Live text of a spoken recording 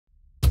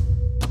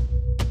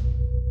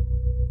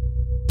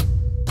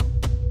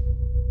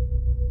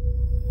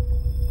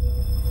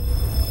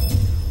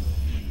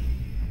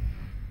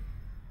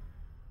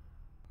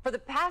For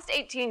the past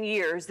 18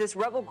 years, this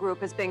rebel group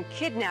has been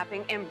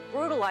kidnapping and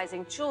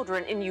brutalizing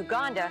children in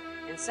Uganda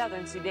and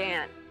southern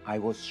Sudan. I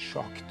was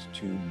shocked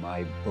to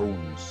my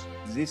bones.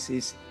 This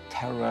is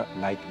terror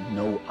like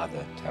no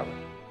other terror.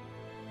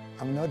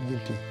 I'm not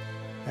guilty.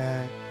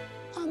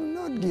 I'm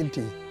not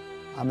guilty.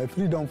 I'm a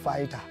freedom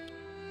fighter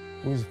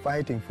who's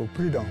fighting for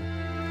freedom.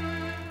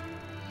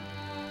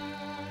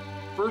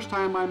 First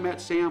time I met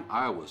Sam,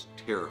 I was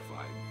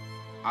terrified.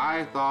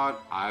 I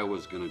thought I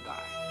was gonna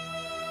die.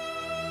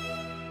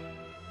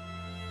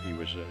 He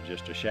was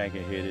just a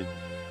shaggy-headed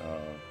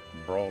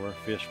brawler,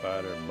 fist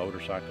fighter,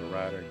 motorcycle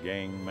rider,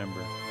 gang member.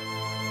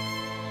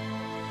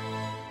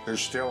 There's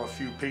still a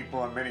few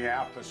people in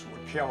Minneapolis who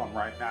would kill him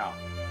right now.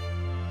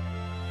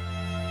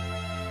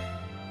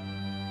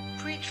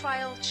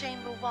 Pre-trial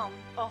Chamber 1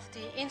 of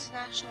the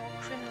International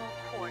Criminal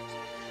Court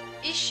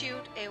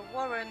issued a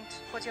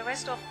warrant for the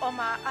arrest of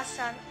Omar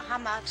Hassan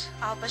Ahmad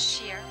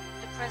al-Bashir,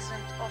 the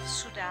president of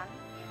Sudan.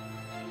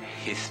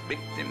 His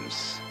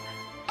victims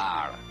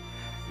are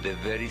the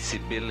very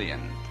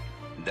civilian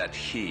that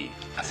he,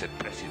 as a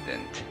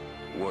president,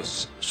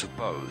 was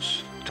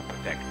supposed to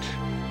protect.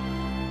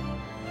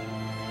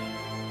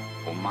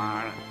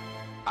 Omar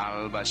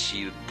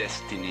al-Bashir's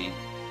destiny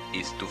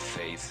is to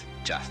face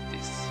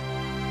justice.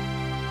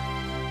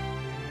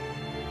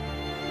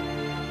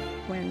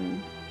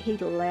 When he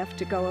left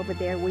to go over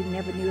there, we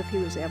never knew if he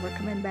was ever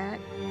coming back.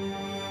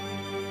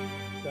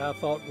 I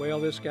thought,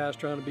 well, this guy's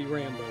trying to be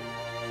Rambo.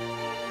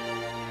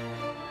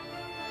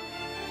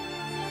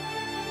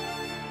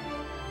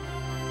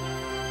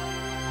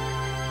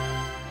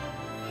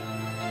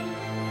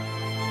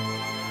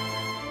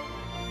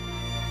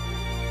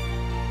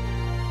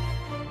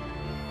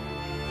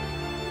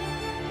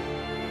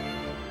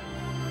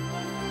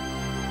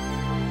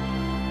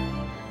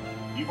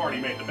 You've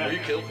already made the bet. Have you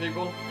killed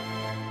people?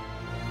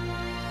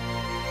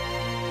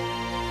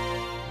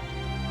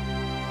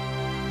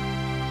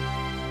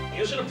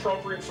 Is it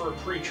appropriate for a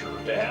preacher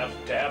to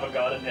have a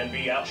gun and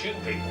be out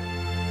shooting people?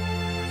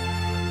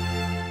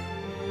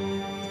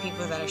 The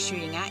people that are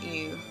shooting at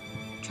you,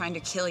 trying to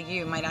kill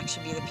you, might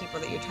actually be the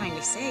people that you're trying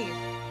to save.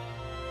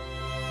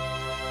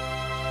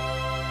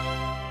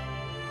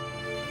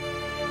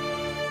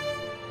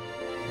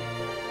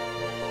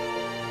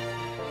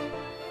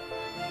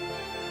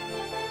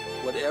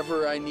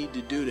 Whatever I need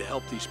to do to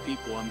help these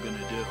people, I'm going to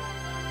do.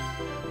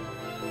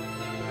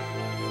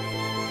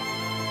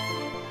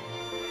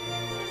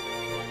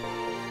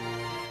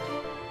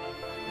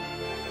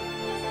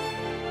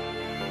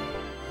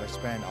 I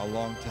spent a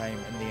long time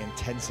in the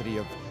intensity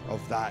of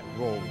that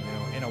role, you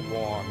know, in a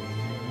war,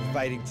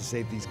 fighting to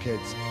save these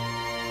kids.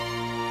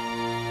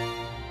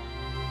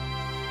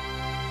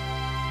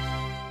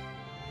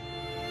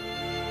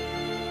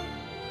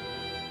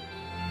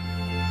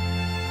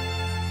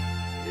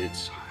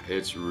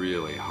 It's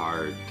really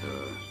hard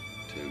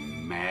to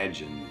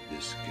imagine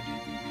this could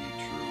even be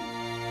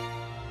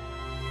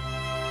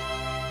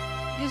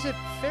true. Is it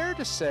fair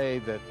to say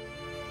that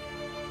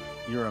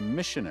you're a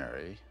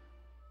missionary,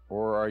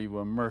 or are you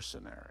a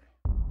mercenary?